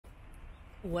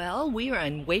Well, we are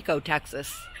in Waco,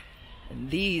 Texas. And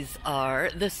these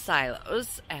are the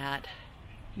silos at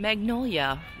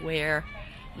Magnolia, where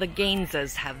the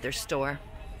Gaineses have their store.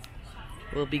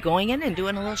 We'll be going in and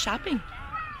doing a little shopping.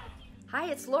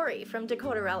 Hi, it's Lori from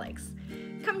Dakota Relics.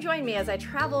 Come join me as I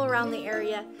travel around the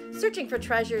area, searching for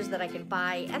treasures that I can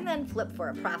buy and then flip for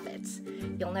a profit.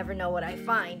 You'll never know what I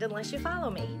find unless you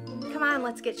follow me. Come on,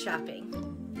 let's get shopping.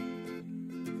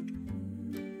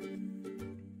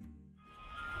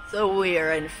 So we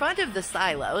are in front of the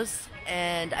silos,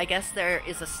 and I guess there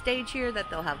is a stage here that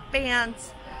they'll have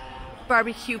bands,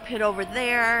 barbecue pit over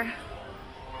there,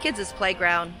 kids'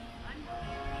 playground.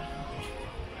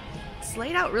 It's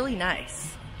laid out really nice.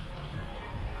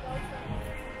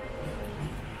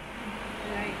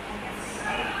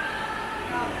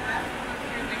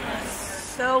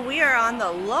 So we are on the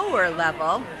lower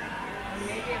level.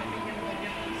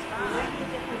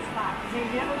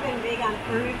 They've never been big on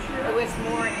furniture. It was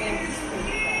more interesting.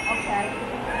 Okay.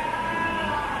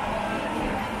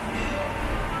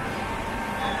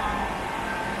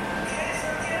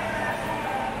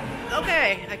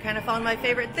 Okay, I kind of found my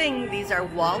favorite thing. These are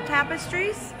wall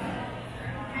tapestries.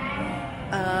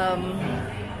 I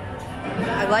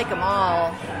like them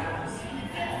all.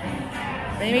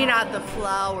 Maybe not the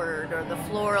flowered or the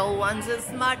floral ones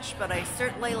as much, but I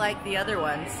certainly like the other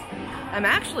ones. I'm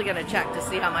actually going to check to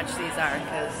see how much these are,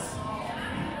 because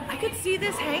I could see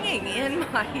this hanging in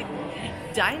my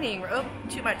dining room. Oh,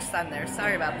 too much sun there.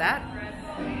 Sorry about that.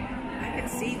 I could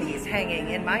see these hanging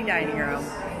in my dining room.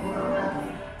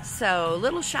 So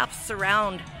little shops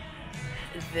surround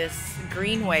this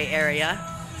greenway area.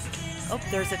 Oh,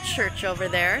 there's a church over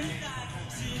there.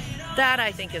 That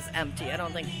I think is empty. I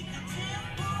don't think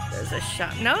there's a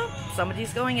shop. No,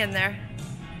 somebody's going in there.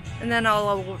 And then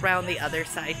all around the other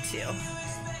side too.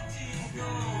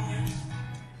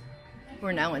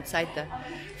 We're now inside the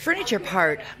furniture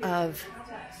part of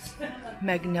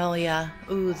Magnolia.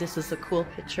 Ooh, this is a cool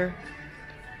picture.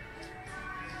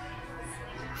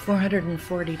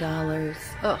 $440.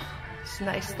 Oh, it's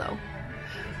nice though.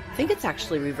 I think it's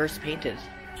actually reverse painted.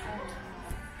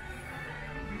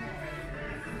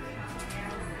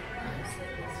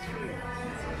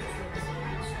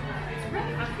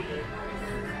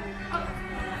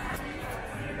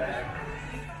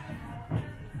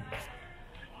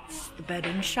 It's the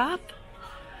bedding shop.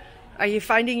 Are you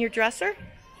finding your dresser?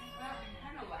 Well, I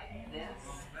kind of like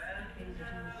this,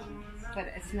 but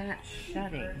it's not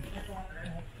shutting.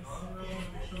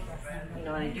 You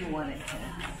know, I do want it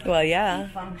to Well, yeah. be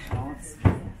functional.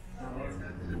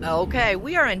 Okay,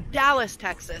 we are in Dallas,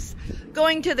 Texas,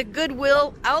 going to the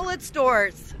Goodwill outlet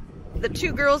stores. The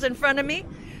two girls in front of me,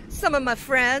 some of my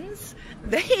friends,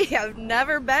 they have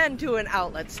never been to an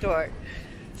outlet store.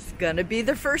 It's gonna be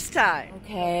the first time.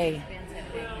 Okay.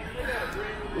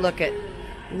 Look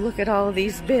at all of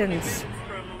these bins.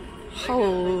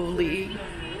 Holy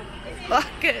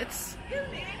buckets.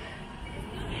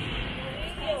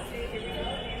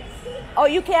 Oh,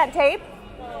 you can't tape?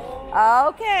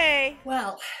 Okay.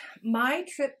 Well, my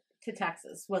trip to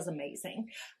Texas was amazing.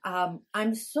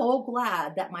 I'm so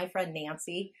glad that my friend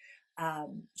Nancy,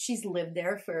 she's lived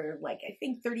there for like, I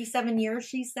think 37 years,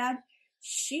 she said.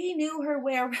 She knew her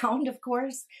way around, of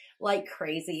course, like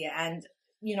crazy. And,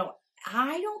 you know,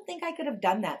 I don't think I could have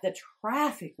done that. The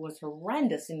traffic was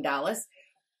horrendous in Dallas,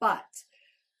 but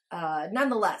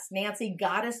nonetheless, Nancy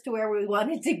got us to where we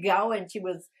wanted to go, and she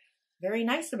was very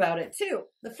nice about it too.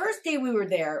 The first day we were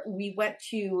there, we went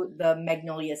to the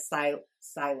Magnolia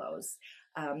Silos.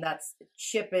 That's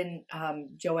Chip and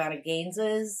Joanna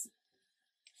Gaines's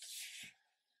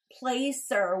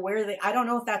place, or where they, I don't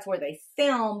know if that's where they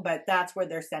film, but that's where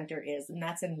their center is, and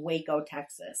that's in Waco,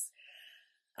 Texas.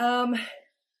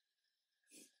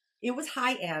 It was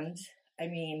high end. I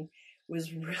mean, it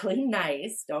was really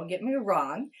nice. Don't get me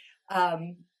wrong.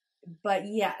 But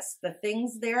yes, the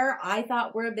things there I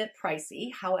thought were a bit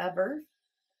pricey. However,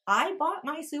 I bought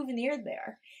my souvenir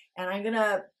there, and I'm going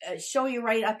to show you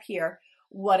right up here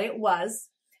what it was.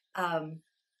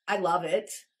 I love it.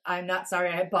 I'm not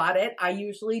sorry I bought it. I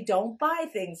usually don't buy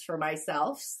things for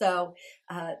myself. So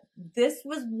this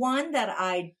was one that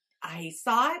I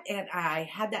saw it, and I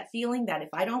had that feeling that if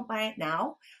I don't buy it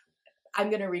now, I'm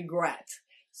going to regret.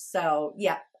 So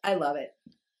yeah, I love it.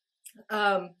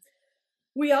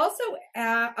 We also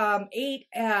ate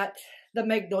at the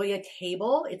Magnolia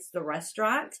table. It's the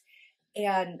restaurant.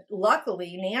 And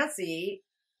luckily, Nancy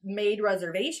made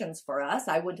reservations for us.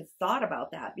 I wouldn't have thought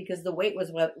about that because the wait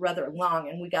was rather long,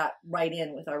 and we got right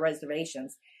in with our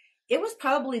reservations. It was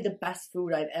probably the best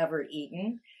food I've ever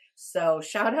eaten. So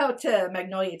shout out to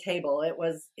Magnolia Table. It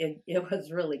was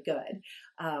really good.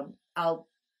 I'll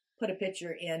put a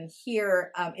picture in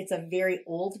here. It's a very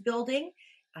old building.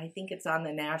 I think it's on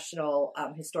the National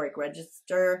Historic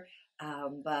Register.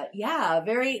 But yeah,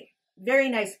 very, very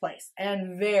nice place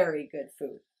and very good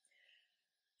food.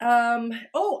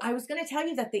 Oh, I was going to tell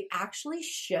you that they actually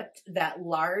shipped that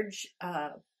large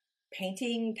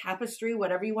painting, tapestry,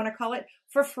 whatever you want to call it,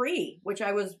 for free, which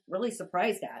I was really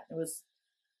surprised at. It was,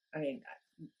 I mean,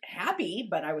 happy,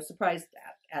 but I was surprised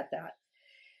at that.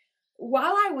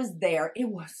 While I was there, it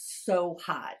was so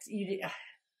hot. You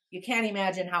can't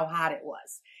imagine how hot it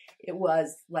was. It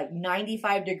was like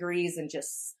 95 degrees and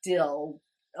just still,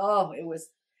 oh, it was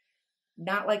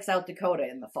not like South Dakota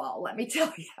in the fall, let me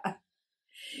tell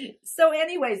you. So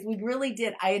anyways, we really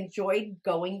did. I enjoyed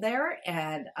going there,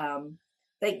 and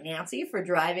thank Nancy for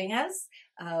driving us.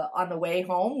 On the way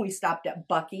home, we stopped at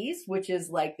Buc-ee's, which is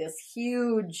like this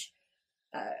huge,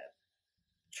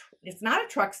 it's not a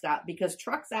truck stop because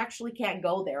trucks actually can't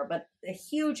go there, but a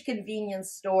huge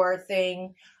convenience store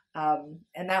thing.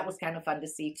 And that was kind of fun to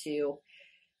see too.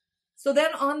 So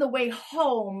then on the way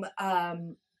home,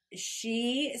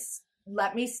 she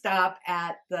let me stop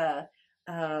at the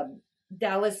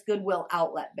Dallas Goodwill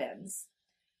outlet bins.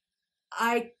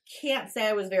 I can't say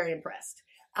I was very impressed.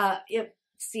 It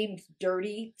seemed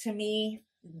dirty to me.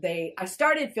 I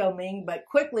started filming, but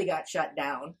quickly got shut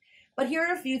down. But here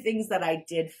are a few things that I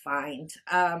did find.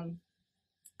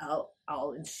 I'll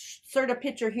insert a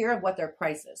picture here of what their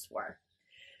prices were.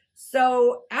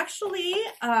 So actually,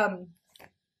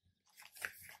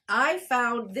 I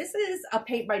found, this is a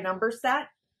paint by number set.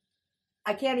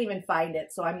 I can't even find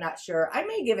it, so I'm not sure. I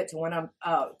may give it to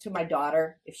to my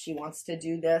daughter if she wants to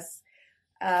do this.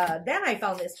 Then I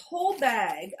found this whole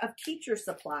bag of teacher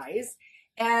supplies,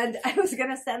 and I was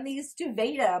going to send these to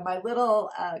Veda, my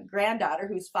little granddaughter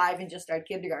who's 5 and just started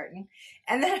kindergarten.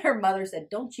 And then her mother said,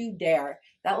 "Don't you dare.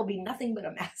 That will be nothing but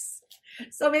a mess."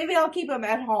 So maybe I'll keep them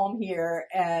at home here,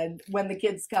 and when the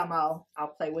kids come, I'll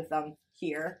play with them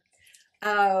here.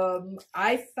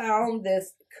 I found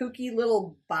this kooky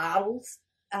little bottle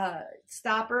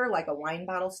stopper, like a wine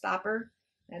bottle stopper.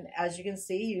 And as you can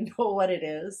see, you know what it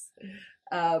is.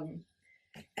 And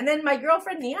then my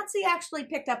girlfriend Nancy actually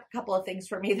picked up a couple of things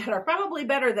for me that are probably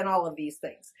better than all of these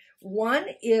things. One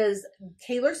is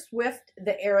Taylor Swift,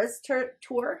 the Eras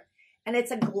Tour, and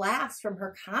it's a glass from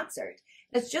her concert.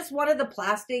 It's just one of the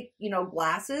plastic,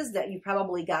 glasses that you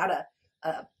probably got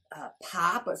a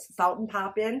fountain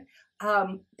pop in.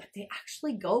 But they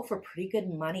actually go for pretty good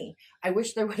money. I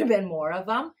wish there would have been more of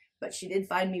them, but she did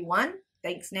find me one.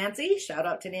 Thanks, Nancy. Shout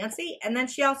out to Nancy. And then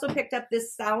she also picked up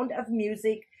this Sound of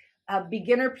Music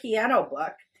beginner piano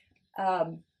book.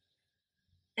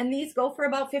 And these go for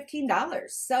about $15.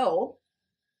 So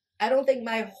I don't think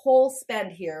my whole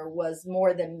spend here was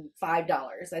more than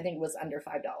 $5. I think it was under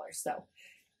 $5. So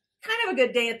kind of a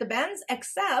good day at the Benz,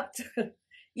 except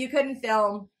you couldn't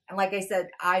film. And like I said,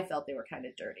 I felt they were kind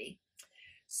of dirty.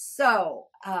 So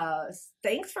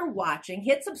thanks for watching.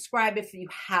 Hit subscribe if you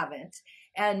haven't.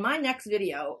 And my next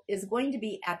video is going to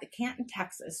be at the Canton,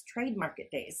 Texas Trade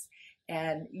Market Days.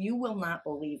 And you will not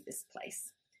believe this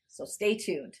place. So stay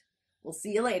tuned. We'll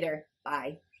see you later.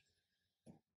 Bye.